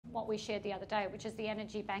what we shared the other day, which is the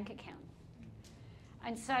energy bank account.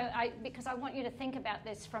 And so, because I want you to think about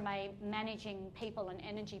this from a managing people and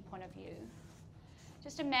energy point of view,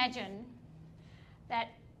 just imagine that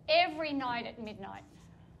every night at midnight,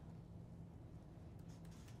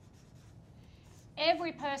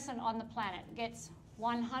 every person on the planet gets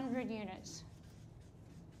 100 units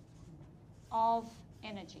of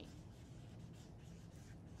energy.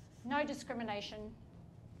 No discrimination.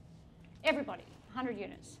 Everybody, 100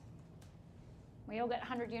 units. We all get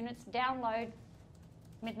 100 units. Download,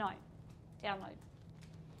 midnight. Download.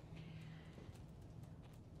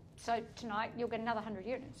 So tonight you'll get another 100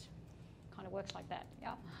 units. Kind of works like that,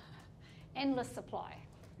 yeah. Endless supply.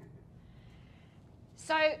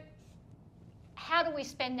 So how do we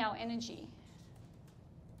spend our energy?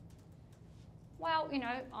 Well, you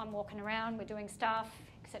know, I'm walking around, we're doing stuff,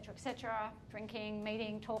 etc., drinking,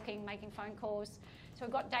 meeting, talking, making phone calls. So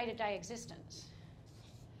we've got day-to-day existence.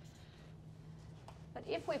 But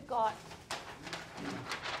if we've got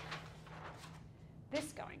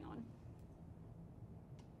this going on,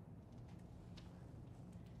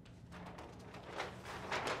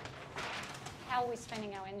 how are we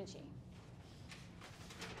spending our energy?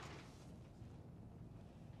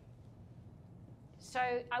 So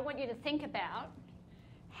I want you to think about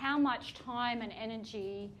how much time and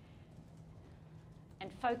energy and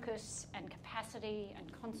focus and capacity and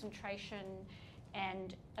concentration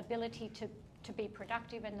and ability to be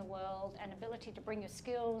productive in the world and ability to bring your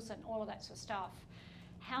skills and all of that sort of stuff,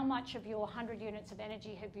 how much of your 100 units of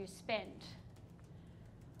energy have you spent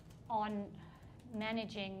on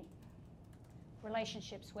managing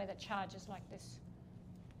relationships where the charge is like this?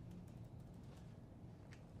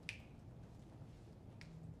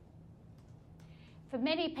 For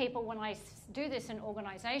many people, when I do this in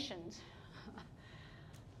organisations,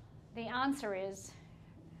 the answer is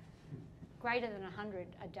greater than 100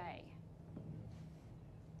 a day.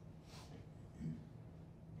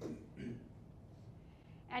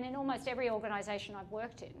 And in almost every organisation I've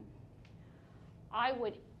worked in, I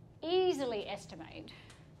would easily estimate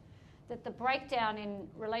that the breakdown in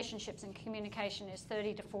relationships and communication is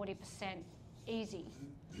 30 to 40% easy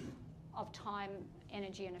of time,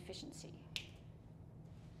 energy and efficiency.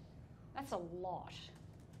 That's a lot.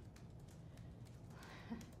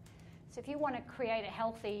 So if you want to create a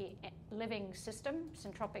healthy living system,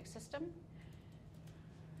 syntropic system,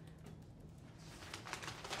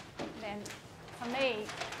 then for me,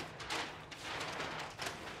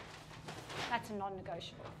 that's a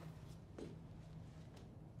non-negotiable.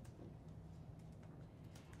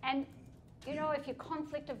 And, you know, if you're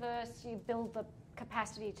conflict averse, you build the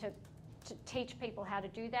capacity to teach people how to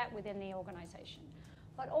do that within the organisation.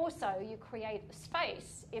 But also you create a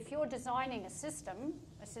space. If you're designing a system,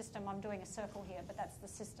 I'm doing a circle here, but that's the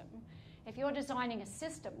system. If you're designing a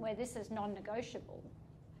system where this is non-negotiable,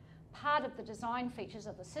 part of the design features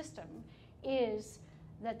of the system is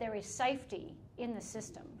that there is safety in the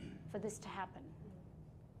system for this to happen.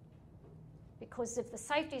 Because if the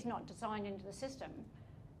safety is not designed into the system,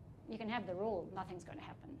 you can have the rule, nothing's going to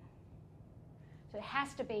happen. So there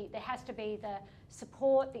has to be the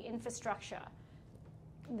support, the infrastructure,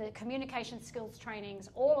 the communication skills trainings,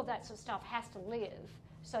 all of that sort of stuff has to live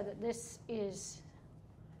so that this is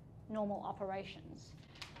normal operations.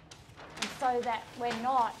 And so that we're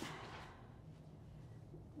not,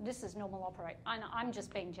 this is normal operate. I'm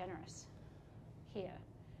just being generous here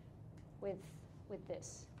with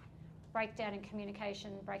this. Breakdown in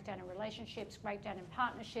communication, breakdown in relationships, breakdown in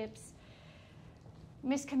partnerships,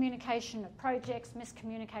 miscommunication of projects,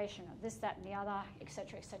 miscommunication of this, that, and the other,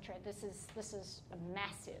 etc., etc. This is a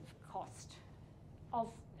massive cost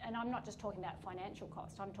of, and I'm not just talking about financial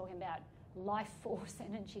cost. I'm talking about life force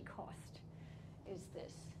energy cost. Is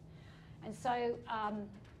this, and so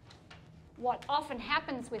what often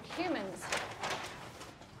happens with humans,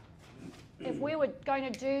 if we were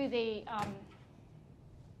going to do the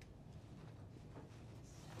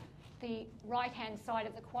right-hand side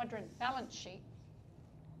of the quadrant balance sheet,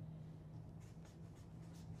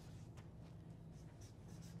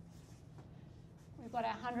 we've got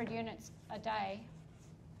our 100 units a day.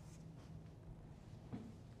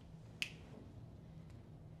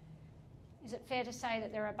 Is it fair to say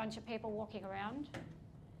that there are a bunch of people walking around,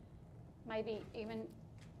 maybe even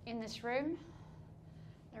in this room,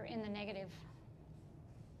 they're in the negative?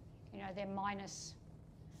 You know, they're minus,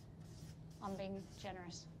 I'm being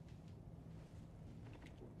generous.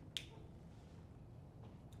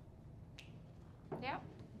 Yeah.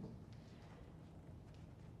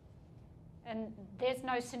 And there's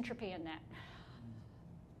no syntropy in that.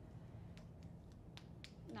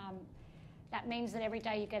 That means that every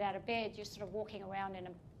day you get out of bed, you're sort of walking around in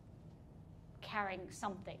carrying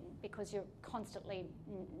something because you're constantly,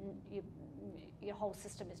 your whole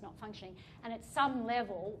system is not functioning. And at some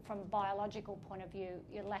level, from a biological point of view,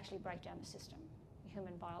 it'll actually break down the system,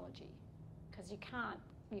 human biology, because you can't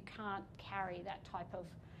carry that type of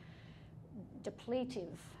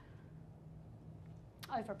depletive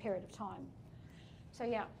over a period of time. So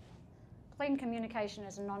yeah, clean communication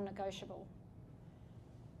is a non-negotiable.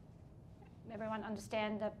 Everyone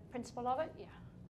understand the principle of it? Yeah.